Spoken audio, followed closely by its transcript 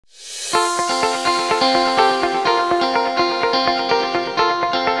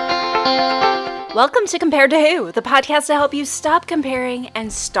Welcome to Compared to Who, the podcast to help you stop comparing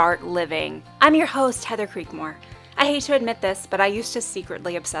and start living. I'm your host, Heather Creekmore. I hate to admit this, but I used to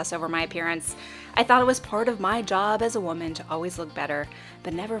secretly obsess over my appearance. I thought it was part of my job as a woman to always look better,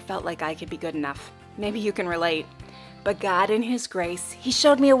 but never felt like I could be good enough. Maybe you can relate. But God, in His grace, He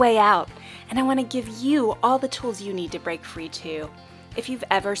showed me a way out, and I want to give you all the tools you need to break free too. If you've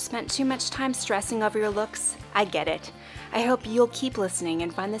ever spent too much time stressing over your looks, I get it. I hope you'll keep listening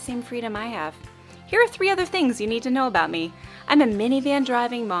and find the same freedom I have. Here are 3 other things you need to know about me. I'm a minivan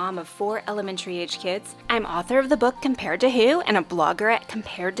driving mom of 4 elementary age kids. I'm author of the book Compared to Who and a blogger at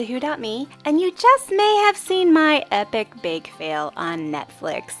comparedtowho.me. And you just may have seen my epic bake fail on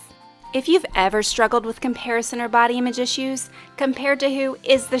Netflix. If you've ever struggled with comparison or body image issues, Compared to Who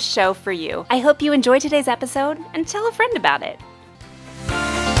is the show for you. I hope you enjoy today's episode and tell a friend about it.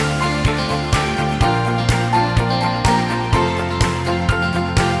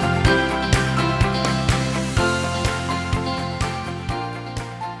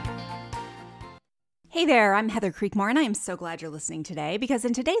 Hey there, I'm Heather Creekmore, and I am so glad you're listening today because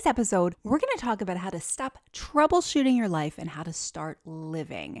in today's episode, we're going to talk about how to stop troubleshooting your life and how to start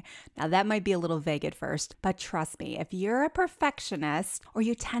living. Now, that might be a little vague at first, but trust me, if you're a perfectionist or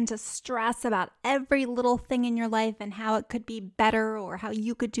you tend to stress about every little thing in your life and how it could be better or how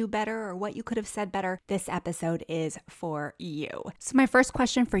you could do better or what you could have said better, this episode is for you. So my first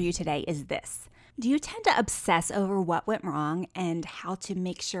question for you today is this. Do you tend to obsess over what went wrong and how to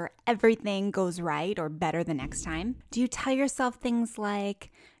make sure everything goes right or better the next time? Do you tell yourself things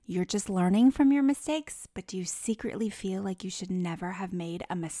like, you're just learning from your mistakes, but do you secretly feel like you should never have made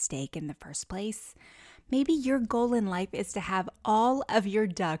a mistake in the first place? Maybe your goal in life is to have all of your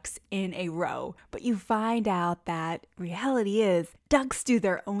ducks in a row, but you find out that reality is ducks do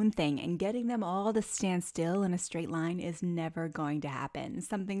their own thing and getting them all to stand still in a straight line is never going to happen.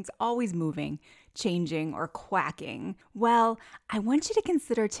 Something's always moving, changing, or quacking. Well, I want you to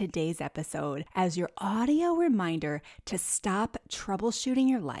consider today's episode as your audio reminder to stop troubleshooting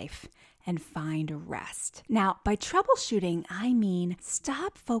your life and find rest. Now, by troubleshooting, I mean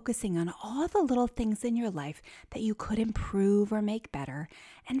stop focusing on all the little things in your life that you could improve or make better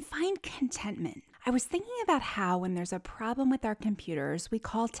and find contentment. I was thinking about how when there's a problem with our computers, we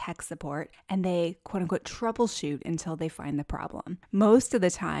call tech support and they quote unquote troubleshoot until they find the problem. Most of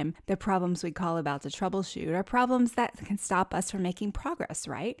the time, the problems we call about to troubleshoot are problems that can stop us from making progress,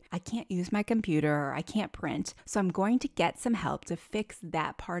 right? I can't use my computer or I can't print, so I'm going to get some help to fix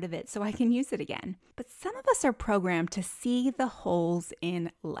that part of it so I can use it again. But some of us are programmed to see the holes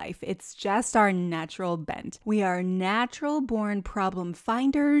in life. It's just our natural bent. We are natural born problem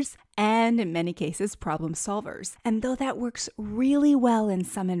finders and in many cases, problem solvers. And though that works really well in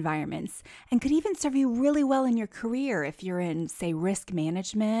some environments and could even serve you really well in your career if you're in, say, risk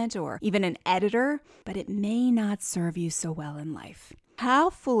management or even an editor, but it may not serve you so well in life.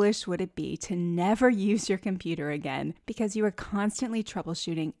 How foolish would it be to never use your computer again because you are constantly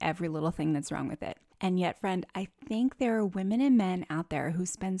troubleshooting every little thing that's wrong with it? And yet, friend, I think there are women and men out there who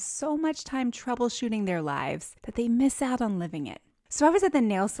spend so much time troubleshooting their lives that they miss out on living it. So I was at the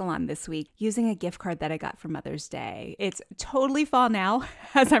nail salon this week using a gift card that I got for Mother's Day. It's totally fall now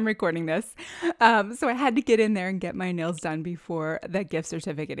as I'm recording this. So I had to get in there and get my nails done before that gift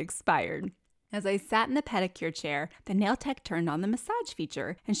certificate expired. As I sat in the pedicure chair, the nail tech turned on the massage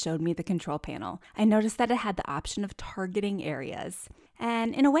feature and showed me the control panel. I noticed that it had the option of targeting areas.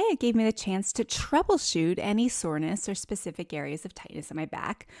 And in a way, it gave me the chance to troubleshoot any soreness or specific areas of tightness in my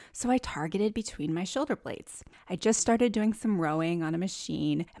back, so I targeted between my shoulder blades. I just started doing some rowing on a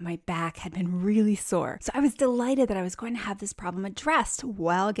machine, and my back had been really sore. So I was delighted that I was going to have this problem addressed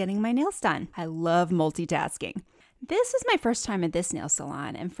while getting my nails done. I love multitasking. This was my first time at this nail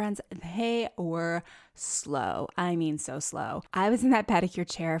salon, and friends, they were slow. I mean, so slow. I was in that pedicure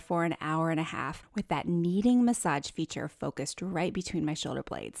chair for an hour and a half with that kneading massage feature focused right between my shoulder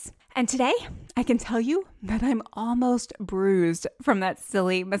blades. And today, I can tell you that I'm almost bruised from that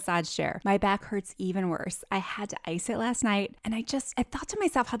silly massage chair. My back hurts even worse. I had to ice it last night, and I thought to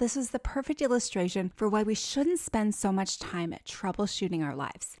myself how this was the perfect illustration for why we shouldn't spend so much time troubleshooting our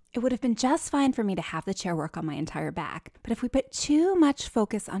lives. It would have been just fine for me to have the chair work on my entire back, but if we put too much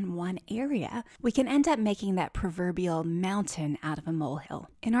focus on one area, we can end up making that proverbial mountain out of a molehill.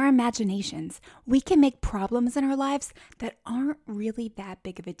 In our imaginations, we can make problems in our lives that aren't really that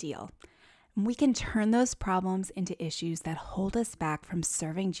big of a deal. We can turn those problems into issues that hold us back from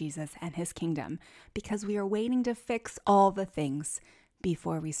serving Jesus and His kingdom because we are waiting to fix all the things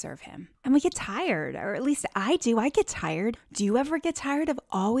before we serve Him. And we get tired, or at least I do. I get tired. Do you ever get tired of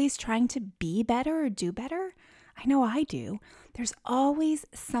always trying to be better or do better? I know I do. There's always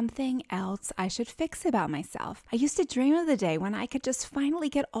something else I should fix about myself. I used to dream of the day when I could just finally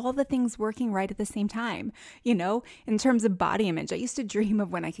get all the things working right at the same time. In terms of body image, I used to dream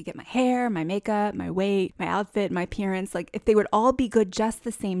of when I could get my hair, my makeup, my weight, my outfit, my appearance, like if they would all be good just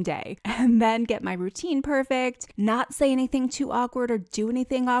the same day, and then get my routine perfect, not say anything too awkward or do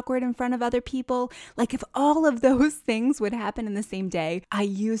anything awkward in front of other people. Like if all of those things would happen in the same day, I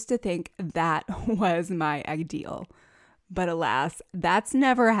used to think that was my ideal. But alas, that's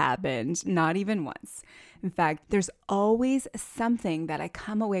never happened, not even once. In fact, there's always something that I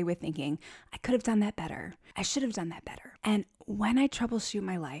come away with thinking, I could have done that better. I should have done that better. And when I troubleshoot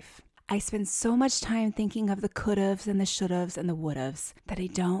my life, I spend so much time thinking of the could-haves and the should-haves and the would-haves that I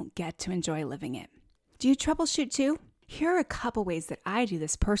don't get to enjoy living it. Do you troubleshoot too? Here are a couple ways that I do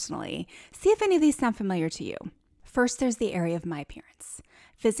this personally. See if any of these sound familiar to you. First, there's the area of my appearance.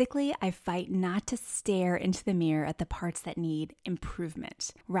 Physically, I fight not to stare into the mirror at the parts that need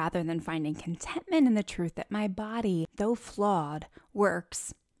improvement, rather than finding contentment in the truth that my body, though flawed,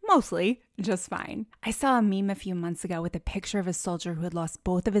 works mostly just fine. I saw a meme a few months ago with a picture of a soldier who had lost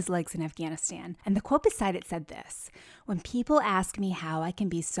both of his legs in Afghanistan, and the quote beside it said this: "When people ask me how I can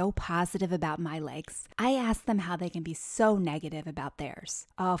be so positive about my legs, I ask them how they can be so negative about theirs."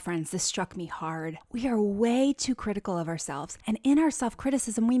 Oh, friends, this struck me hard. We are way too critical of ourselves, and in our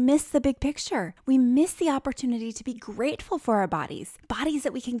self-criticism, we miss the big picture. We miss the opportunity to be grateful for our bodies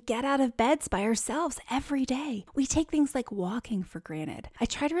that we can get out of beds by ourselves every day. We take things like walking for granted. I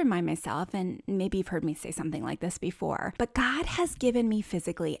try to remind myself, and maybe you've heard me say something like this before, but God has given me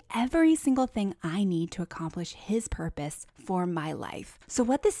physically every single thing I need to accomplish His purpose for my life. So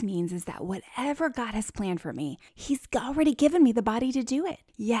what this means is that whatever God has planned for me, He's already given me the body to do it.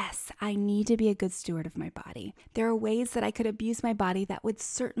 Yes, I need to be a good steward of my body. There are ways that I could abuse my body that would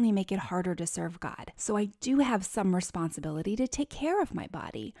certainly make it harder to serve God. So I do have some responsibility to take care of my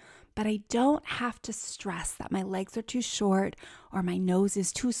body. But I don't have to stress that my legs are too short or my nose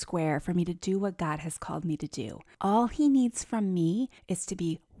is too square for me to do what God has called me to do. All He needs from me is to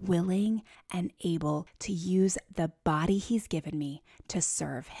be willing and able to use the body He's given me to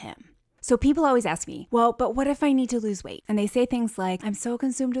serve Him. So people always ask me, well, but what if I need to lose weight? And they say things like, I'm so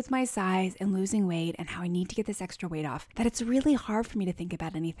consumed with my size and losing weight and how I need to get this extra weight off that it's really hard for me to think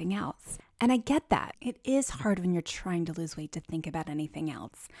about anything else. And I get that. It is hard when you're trying to lose weight to think about anything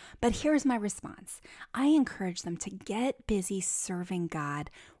else. But here's my response. I encourage them to get busy serving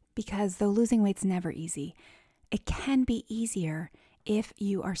God because though losing weight's never easy, it can be easier if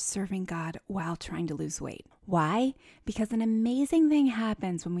you are serving God while trying to lose weight. Why? Because an amazing thing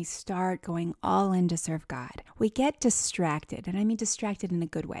happens when we start going all in to serve God. We get distracted, and I mean distracted in a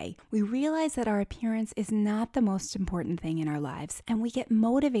good way. We realize that our appearance is not the most important thing in our lives, and we get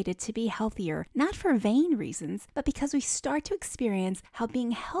motivated to be healthier, not for vain reasons, but because we start to experience how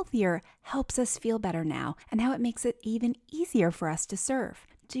being healthier helps us feel better now, and how it makes it even easier for us to serve.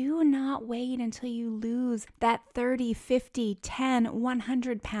 Do not wait until you lose that 30, 50, 10,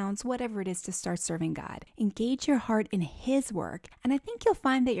 100 pounds, whatever it is, to start serving God. Engage your heart in His work, and I think you'll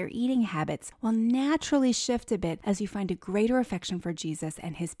find that your eating habits will naturally shift a bit as you find a greater affection for Jesus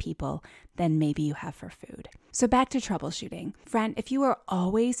and His people than maybe you have for food. So back to troubleshooting. Friend, if you are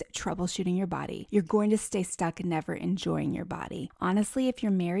always troubleshooting your body, you're going to stay stuck never enjoying your body. Honestly, if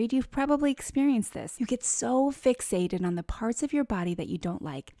you're married, you've probably experienced this. You get so fixated on the parts of your body that you don't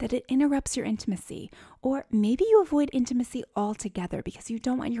like that it interrupts your intimacy. Or maybe you avoid intimacy altogether because you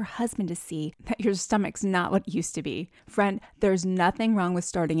don't want your husband to see that your stomach's not what it used to be. Friend, there's nothing wrong with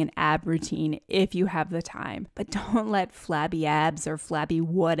starting an ab routine if you have the time. But don't let flabby abs or flabby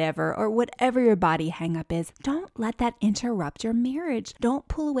whatever or whatever your body hang up is, don't let that interrupt your marriage. Don't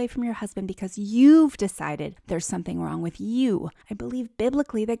pull away from your husband because you've decided there's something wrong with you. I believe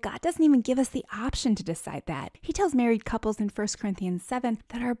biblically that God doesn't even give us the option to decide that. He tells married couples in 1 Corinthians 7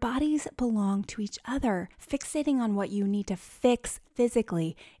 that our bodies belong to each other. Fixating on what you need to fix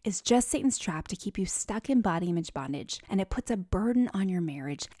physically is just Satan's trap to keep you stuck in body image bondage, and it puts a burden on your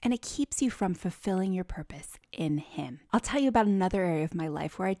marriage, and it keeps you from fulfilling your purpose in Him. I'll tell you about another area of my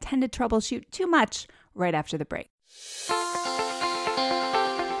life where I tend to troubleshoot too much right after the break.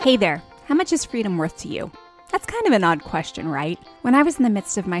 Hey there, how much is freedom worth to you? That's kind of an odd question, right? When I was in the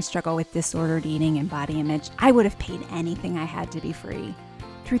midst of my struggle with disordered eating and body image, I would have paid anything I had to be free.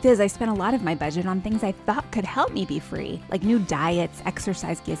 Truth is, I spent a lot of my budget on things I thought could help me be free, like new diets,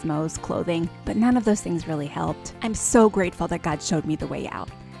 exercise gizmos, clothing, but none of those things really helped. I'm so grateful that God showed me the way out.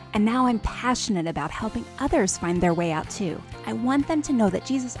 And now I'm passionate about helping others find their way out too. I want them to know that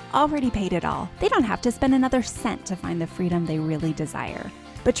Jesus already paid it all. They don't have to spend another cent to find the freedom they really desire.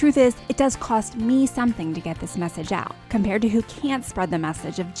 But truth is, it does cost me something to get this message out, compared to who can't spread the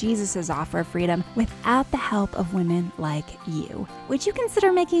message of Jesus' offer of freedom without the help of women like you. Would you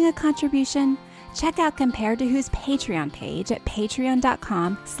consider making a contribution? Check out Compared to Who's Patreon page at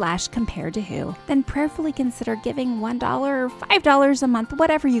patreon.com/comparedtowho. Then prayerfully consider giving $1 or $5 a month,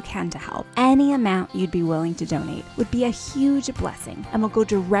 whatever you can to help. Any amount you'd be willing to donate would be a huge blessing and will go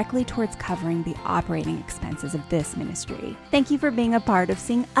directly towards covering the operating expenses of this ministry. Thank you for being a part of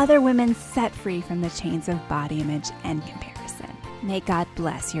seeing other women set free from the chains of body image and comparison. May God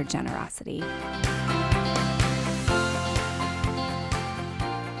bless your generosity.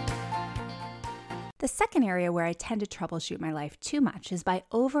 The second area where I tend to troubleshoot my life too much is by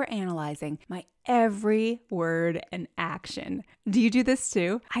overanalyzing my every word and action. Do you do this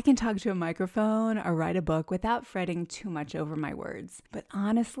too? I can talk to a microphone or write a book without fretting too much over my words. But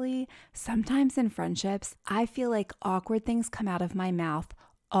honestly, sometimes in friendships, I feel like awkward things come out of my mouth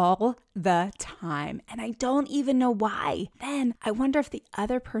all the time, and I don't even know why. Then I wonder if the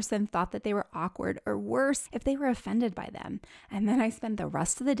other person thought that they were awkward, or worse, if they were offended by them. And then I spend the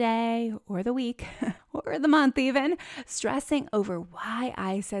rest of the day or the week or the month even stressing over why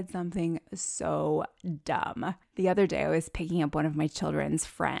I said something so dumb. The other day I was picking up one of my children's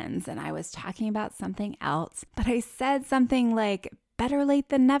friends and I was talking about something else, but I said something like, better late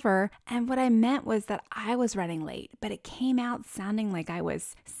than never. And what I meant was that I was running late, but it came out sounding like I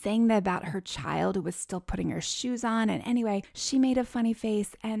was saying that about her child who was still putting her shoes on. And anyway, she made a funny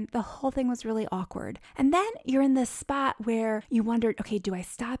face and the whole thing was really awkward. And then you're in this spot where you wondered, okay, do I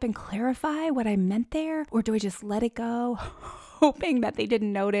stop and clarify what I meant there? Or do I just let it go, hoping that they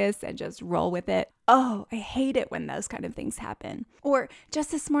didn't notice and just roll with it? Oh, I hate it when those kind of things happen. Or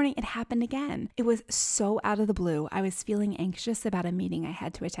just this morning, it happened again. It was so out of the blue. I was feeling anxious about a meeting I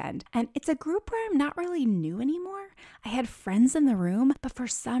had to attend. And it's a group where I'm not really new anymore. I had friends in the room, but for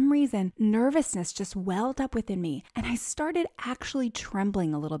some reason, nervousness just welled up within me. And I started actually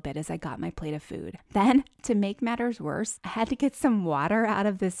trembling a little bit as I got my plate of food. Then, to make matters worse, I had to get some water out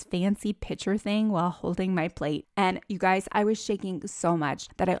of this fancy pitcher thing while holding my plate. And you guys, I was shaking so much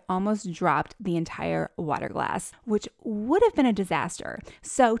that I almost dropped the entire water glass, which would have been a disaster.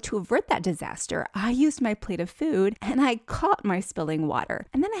 So to avert that disaster, I used my plate of food and I caught my spilling water.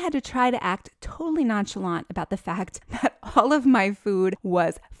 And then I had to try to act totally nonchalant about the fact that all of my food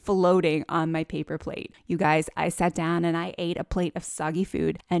was floating on my paper plate. You guys, I sat down and I ate a plate of soggy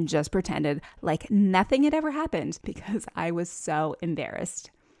food and just pretended like nothing had ever happened because I was so embarrassed.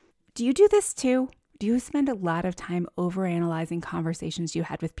 Do you do this too? Do you spend a lot of time overanalyzing conversations you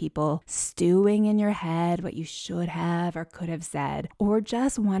had with people, stewing in your head what you should have or could have said, or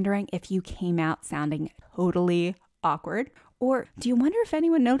just wondering if you came out sounding totally awkward? Or do you wonder if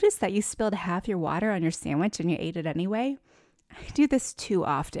anyone noticed that you spilled half your water on your sandwich and you ate it anyway? I do this too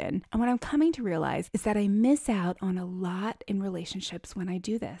often. And what I'm coming to realize is that I miss out on a lot in relationships when I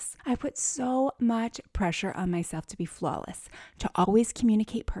do this. I put so much pressure on myself to be flawless, to always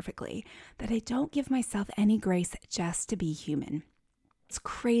communicate perfectly, that I don't give myself any grace just to be human. It's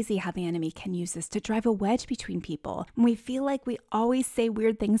crazy how the enemy can use this to drive a wedge between people. When we feel like we always say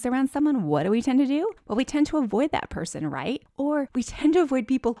weird things around someone, what do we tend to do? Well, we tend to avoid that person, right? Or we tend to avoid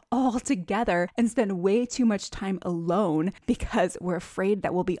people altogether and spend way too much time alone because we're afraid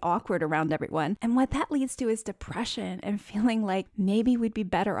that we'll be awkward around everyone. And what that leads to is depression and feeling like maybe we'd be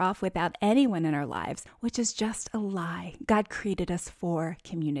better off without anyone in our lives, which is just a lie. God created us for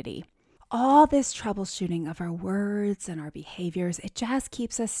community. All this troubleshooting of our words and our behaviors, it just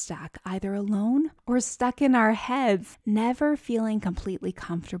keeps us stuck, either alone or stuck in our heads, never feeling completely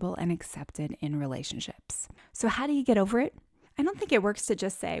comfortable and accepted in relationships. So how do you get over it? I don't think it works to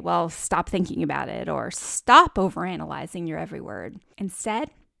just say, well, stop thinking about it or stop overanalyzing your every word.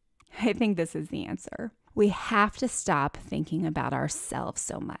 Instead, I think this is the answer. We have to stop thinking about ourselves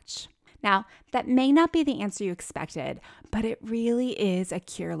so much. Now, that may not be the answer you expected, but it really is a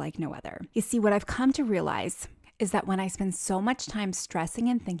cure like no other. You see, what I've come to realize is that when I spend so much time stressing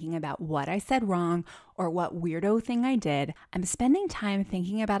and thinking about what I said wrong or what weirdo thing I did, I'm spending time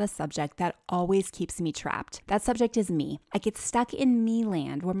thinking about a subject that always keeps me trapped. That subject is me. I get stuck in me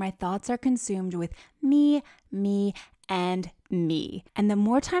land where my thoughts are consumed with me, and me. And the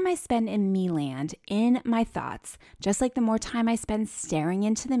more time I spend in me land, in my thoughts, just like the more time I spend staring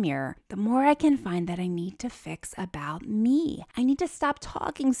into the mirror, the more I can find that I need to fix about me. I need to stop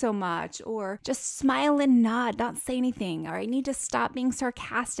talking so much, or just smile and nod, not say anything, or I need to stop being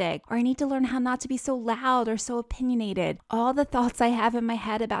sarcastic, or I need to learn how not to be so loud or so opinionated. All the thoughts I have in my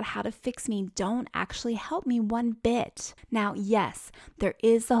head about how to fix me don't actually help me one bit. Now, yes, there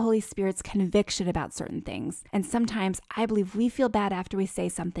is the Holy Spirit's conviction about certain things, and sometimes I believe we we feel bad after we say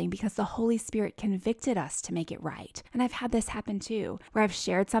something because the Holy Spirit convicted us to make it right. And I've had this happen too, where I've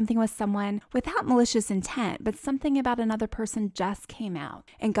shared something with someone without malicious intent, but something about another person just came out.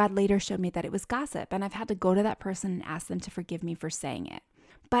 And God later showed me that it was gossip, and I've had to go to that person and ask them to forgive me for saying it.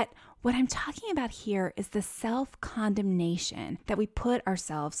 But what I'm talking about here is the self-condemnation that we put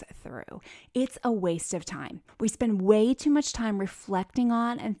ourselves through. It's a waste of time. We spend way too much time reflecting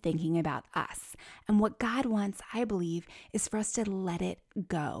on and thinking about us. And what God wants, I believe, is for us to let it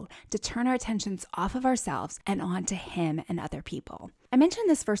go, to turn our attentions off of ourselves and onto Him and other people. I mentioned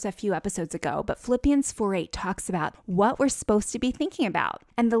this verse a few episodes ago, but Philippians 4:8 talks about what we're supposed to be thinking about.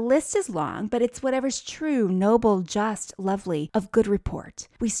 And the list is long, but it's whatever's true, noble, just, lovely, of good report.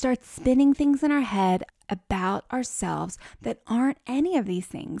 We start spinning things in our head about ourselves that aren't any of these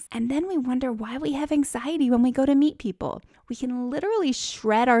things. And then we wonder why we have anxiety when we go to meet people. We can literally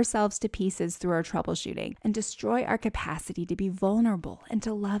shred ourselves to pieces through our troubleshooting and destroy our capacity to be vulnerable and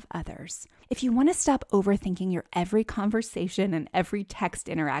to love others. If you want to stop overthinking your every conversation and every text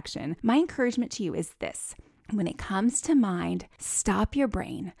interaction, my encouragement to you is this. When it comes to mind, stop your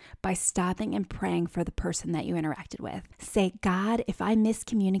brain by stopping and praying for the person that you interacted with. Say, God, if I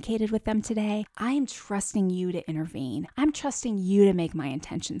miscommunicated with them today, I am trusting you to intervene. I'm trusting you to make my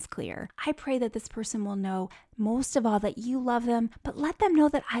intentions clear. I pray that this person will know most of all that you love them, but let them know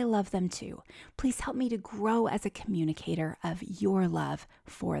that I love them too. Please help me to grow as a communicator of your love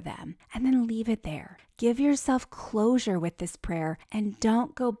for them. And then leave it there. Give yourself closure with this prayer and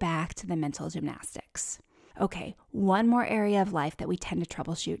don't go back to the mental gymnastics. Okay, one more area of life that we tend to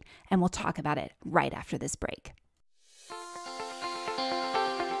troubleshoot, and we'll talk about it right after this break.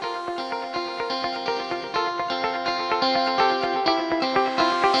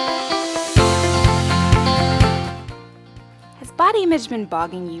 Has body image been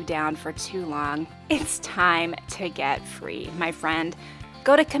bogging you down for too long? It's time to get free, my friend.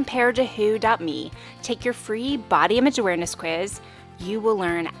 Go to comparedtowho.me, take your free body image awareness quiz. You will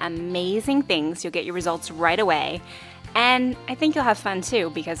learn amazing things. You'll get your results right away. And I think you'll have fun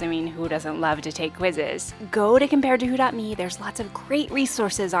too, because who doesn't love to take quizzes? Go to comparedtowho.me. There's lots of great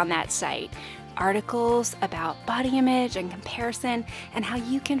resources on that site. Articles about body image and comparison and how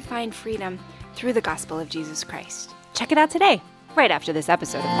you can find freedom through the gospel of Jesus Christ. Check it out today, right after this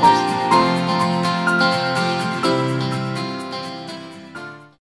episode, of course.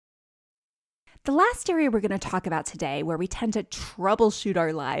 The last area we're going to talk about today, where we tend to troubleshoot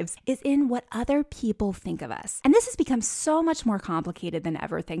our lives, is in what other people think of us. And this has become so much more complicated than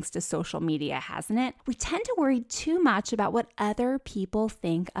ever thanks to social media, hasn't it? We tend to worry too much about what other people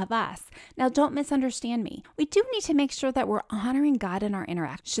think of us. Now, don't misunderstand me. We do need to make sure that we're honoring God in our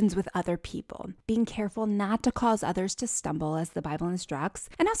interactions with other people, being careful not to cause others to stumble, as the Bible instructs,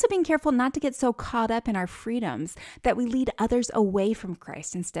 and also being careful not to get so caught up in our freedoms that we lead others away from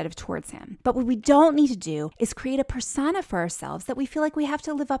Christ instead of towards Him. But what we don't need to do is create a persona for ourselves that we feel like we have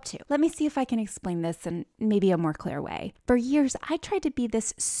to live up to. Let me see if I can explain this in maybe a more clear way. For years, I tried to be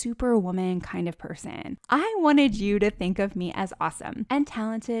this superwoman kind of person. I wanted you to think of me as awesome and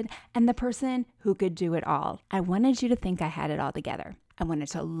talented and the person who could do it all. I wanted you to think I had it all together. I wanted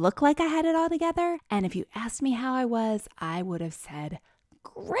to look like I had it all together. And if you asked me how I was, I would have said,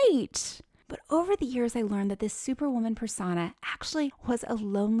 great. But over the years, I learned that this superwoman persona actually was a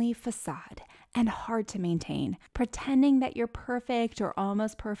lonely facade and hard to maintain. Pretending that you're perfect or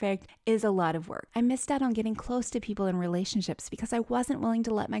almost perfect is a lot of work. I missed out on getting close to people in relationships because I wasn't willing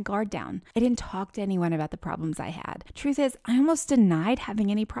to let my guard down. I didn't talk to anyone about the problems I had. Truth is, I almost denied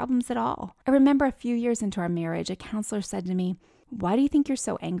having any problems at all. I remember a few years into our marriage, a counselor said to me, "Why do you think you're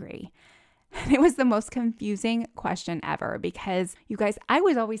so angry?" And it was the most confusing question ever because, you guys, I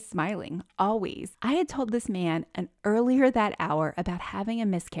was always smiling, always. I had told this man earlier that hour about having a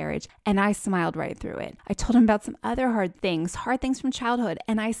miscarriage, and I smiled right through it. I told him about some other hard things from childhood,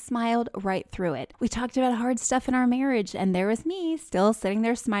 and I smiled right through it. We talked about hard stuff in our marriage, and there was me still sitting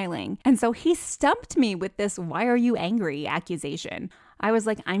there smiling. And so he stumped me with this "why are you angry" accusation. I was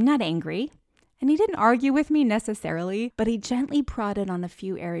like, I'm not angry. And he didn't argue with me necessarily, but he gently prodded on a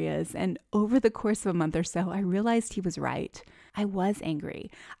few areas. And over the course of a month or so, I realized he was right. I was angry.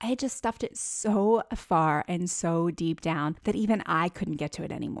 I had just stuffed it so far and so deep down that even I couldn't get to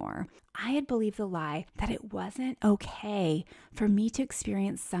it anymore. I had believed the lie that it wasn't okay for me to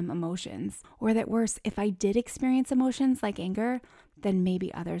experience some emotions, or that worse, if I did experience emotions like anger, then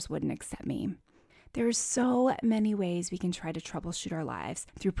maybe others wouldn't accept me. There's so many ways we can try to troubleshoot our lives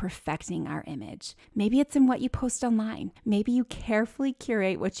through perfecting our image. Maybe it's in what you post online. Maybe you carefully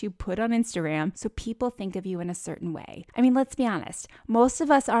curate what you put on Instagram so people think of you in a certain way. I mean, let's be honest. Most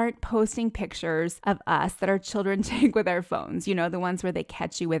of us aren't posting pictures of us that our children take with their phones. You know, the ones where they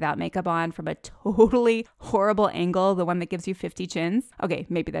catch you without makeup on from a totally horrible angle, the one that gives you 50 chins. Okay,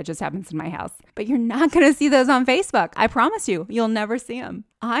 maybe that just happens in my house. But you're not going to see those on Facebook. I promise you, you'll never see them.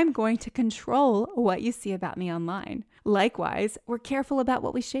 I'm going to control what you see about me online. Likewise, we're careful about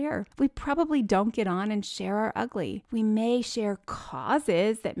what we share. We probably don't get on and share our ugly. We may share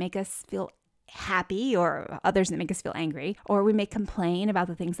causes that make us feel happy or others that make us feel angry, or we may complain about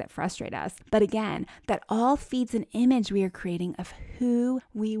the things that frustrate us. But again, that all feeds an image we are creating of who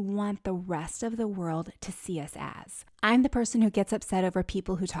we want the rest of the world to see us as. I'm the person who gets upset over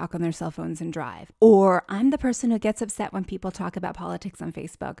people who talk on their cell phones and drive. Or I'm the person who gets upset when people talk about politics on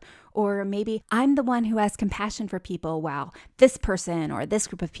Facebook. Or maybe I'm the one who has compassion for people while this person or this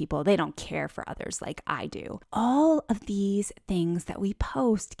group of people, they don't care for others like I do. All of these things that we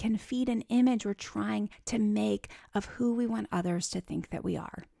post can feed an image we're trying to make of who we want others to think that we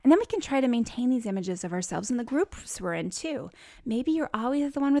are. And then we can try to maintain these images of ourselves in the groups we're in too. Maybe you're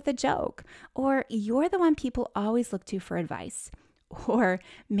always the one with a joke, or you're the one people always look to for advice. Or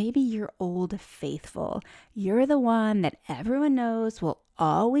maybe you're old faithful. You're the one that everyone knows will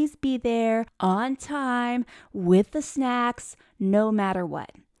always be there on time with the snacks, no matter what.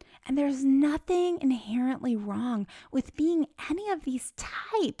 And there's nothing inherently wrong with being any of these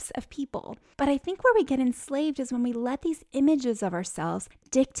types of people. But I think where we get enslaved is when we let these images of ourselves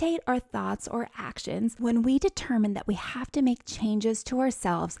dictate our thoughts or actions, when we determine that we have to make changes to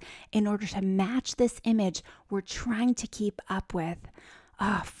ourselves in order to match this image we're trying to keep up with.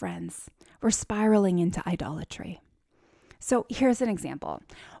 Friends, we're spiraling into idolatry. So here's an example.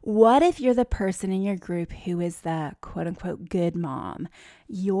 What if you're the person in your group who is the quote unquote good mom?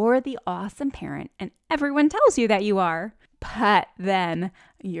 You're the awesome parent and everyone tells you that you are. But then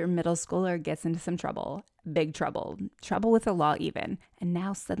your middle schooler gets into some trouble, big trouble with the law even. And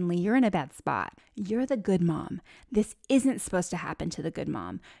now suddenly you're in a bad spot. You're the good mom. This isn't supposed to happen to the good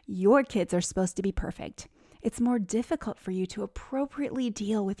mom. Your kids are supposed to be perfect. It's more difficult for you to appropriately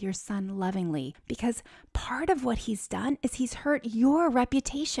deal with your son lovingly because part of what he's done is he's hurt your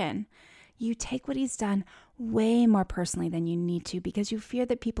reputation. You take what he's done way more personally than you need to because you fear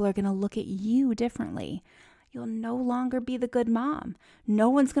that people are going to look at you differently. You'll no longer be the good mom. No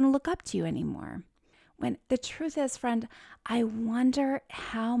one's going to look up to you anymore. When the truth is, friend, I wonder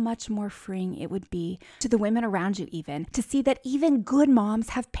how much more freeing it would be to the women around you even to see that even good moms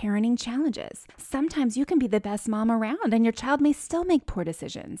have parenting challenges. Sometimes you can be the best mom around and your child may still make poor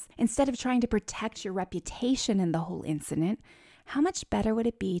decisions. Instead of trying to protect your reputation in the whole incident, how much better would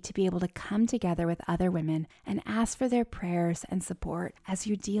it be to be able to come together with other women and ask for their prayers and support as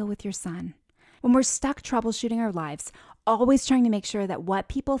you deal with your son? When we're stuck troubleshooting our lives, always trying to make sure that what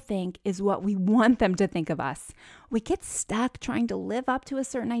people think is what we want them to think of us, we get stuck trying to live up to a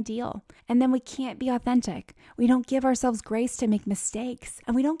certain ideal. And then we can't be authentic. We don't give ourselves grace to make mistakes.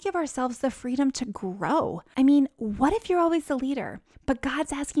 And we don't give ourselves the freedom to grow. I mean, what if you're always the leader, but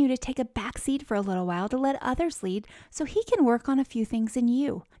God's asking you to take a back seat for a little while to let others lead so He can work on a few things in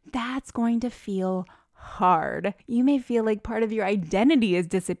you? That's going to feel hard. You may feel like part of your identity is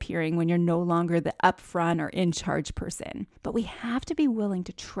disappearing when you're no longer the upfront or in charge person. But we have to be willing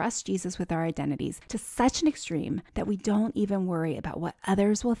to trust Jesus with our identities to such an extreme that we don't even worry about what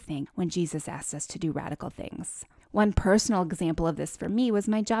others will think when Jesus asks us to do radical things. One personal example of this for me was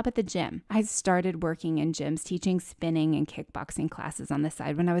my job at the gym. I started working in gyms teaching spinning and kickboxing classes on the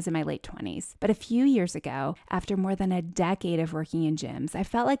side when I was in my late 20s. But a few years ago, after more than a decade of working in gyms, I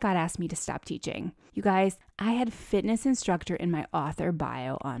felt like God asked me to stop teaching. You guys, I had fitness instructor in my author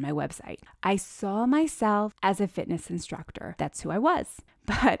bio on my website. I saw myself as a fitness instructor. That's who I was.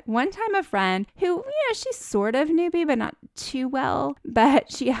 But one time a friend who, she sort of knew me, but not too well,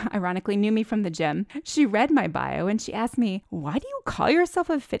 but she ironically knew me from the gym. She read my bio and she asked me, "Why do you call yourself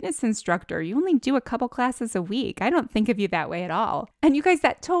a fitness instructor? You only do a couple classes a week. I don't think of you that way at all." And you guys,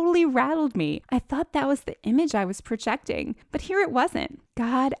 that totally rattled me. I thought that was the image I was projecting, but here it wasn't.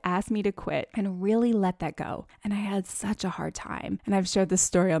 God asked me to quit and really let that go. And I had such a hard time. And I've shared this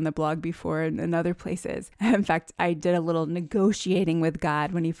story on the blog before and in other places. In fact, I did a little negotiating with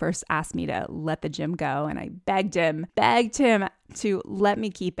God when He first asked me to let the gym go. And I begged him to let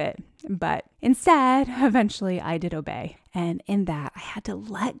me keep it. But instead, eventually I did obey. And in that, I had to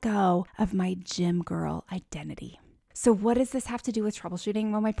let go of my gym girl identity. So what does this have to do with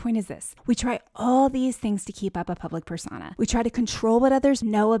troubleshooting? Well, my point is this. We try all these things to keep up a public persona. We try to control what others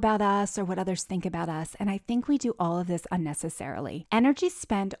know about us or what others think about us. And I think we do all of this unnecessarily. Energy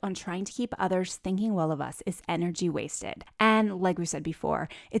spent on trying to keep others thinking well of us is energy wasted. And like we said before,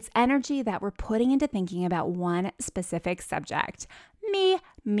 it's energy that we're putting into thinking about one specific subject. Me,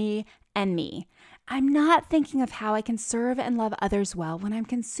 and me. I'm not thinking of how I can serve and love others well when I'm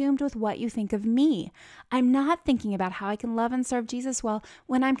consumed with what you think of me. I'm not thinking about how I can love and serve Jesus well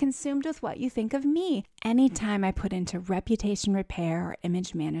when I'm consumed with what you think of me. Anytime I put into reputation repair or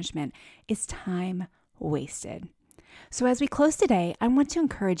image management is time wasted. So as we close today, I want to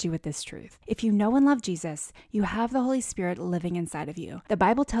encourage you with this truth. If you know and love Jesus, you have the Holy Spirit living inside of you. The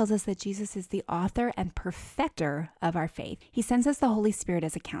Bible tells us that Jesus is the author and perfecter of our faith. He sends us the Holy Spirit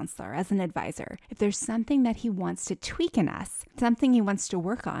as a counselor, as an advisor. If there's something that he wants to tweak in us, something he wants to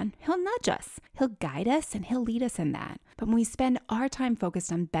work on, he'll nudge us. He'll guide us and he'll lead us in that. But when we spend our time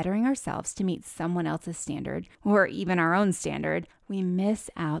focused on bettering ourselves to meet someone else's standard, or even our own standard, we miss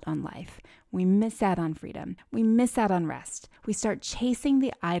out on life. We miss out on freedom. We miss out on rest. We start chasing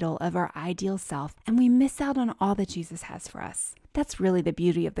the idol of our ideal self, and we miss out on all that Jesus has for us. That's really the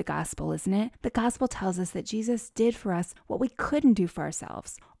beauty of the gospel, isn't it? The gospel tells us that Jesus did for us what we couldn't do for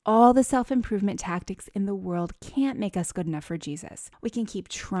ourselves. All the self-improvement tactics in the world can't make us good enough for Jesus. We can keep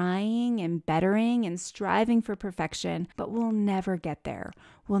trying and bettering and striving for perfection, but we'll never get there.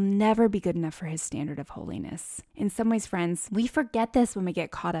 We'll never be good enough for his standard of holiness. In some ways, friends, we forget this when we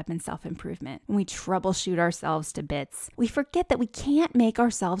get caught up in self-improvement, when we troubleshoot ourselves to bits. We forget that we can't make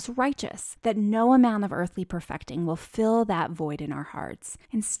ourselves righteous, that no amount of earthly perfecting will fill that void in our hearts.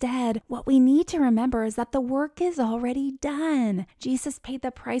 Instead, what we need to remember is that the work is already done. Jesus paid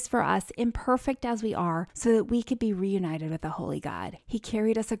the price for us, imperfect as we are, so that we could be reunited with the Holy God. He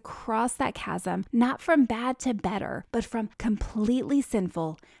carried us across that chasm, not from bad to better, but from completely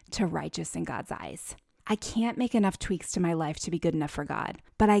sinful to righteous in God's eyes. I can't make enough tweaks to my life to be good enough for God,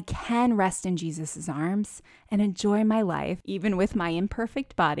 but I can rest in Jesus' arms and enjoy my life, even with my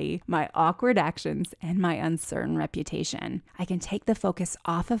imperfect body, my awkward actions, and my uncertain reputation. I can take the focus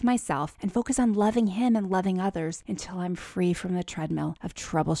off of myself and focus on loving him and loving others until I'm free from the treadmill of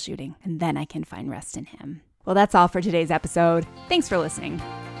troubleshooting, and then I can find rest in him. Well, that's all for today's episode. Thanks for listening.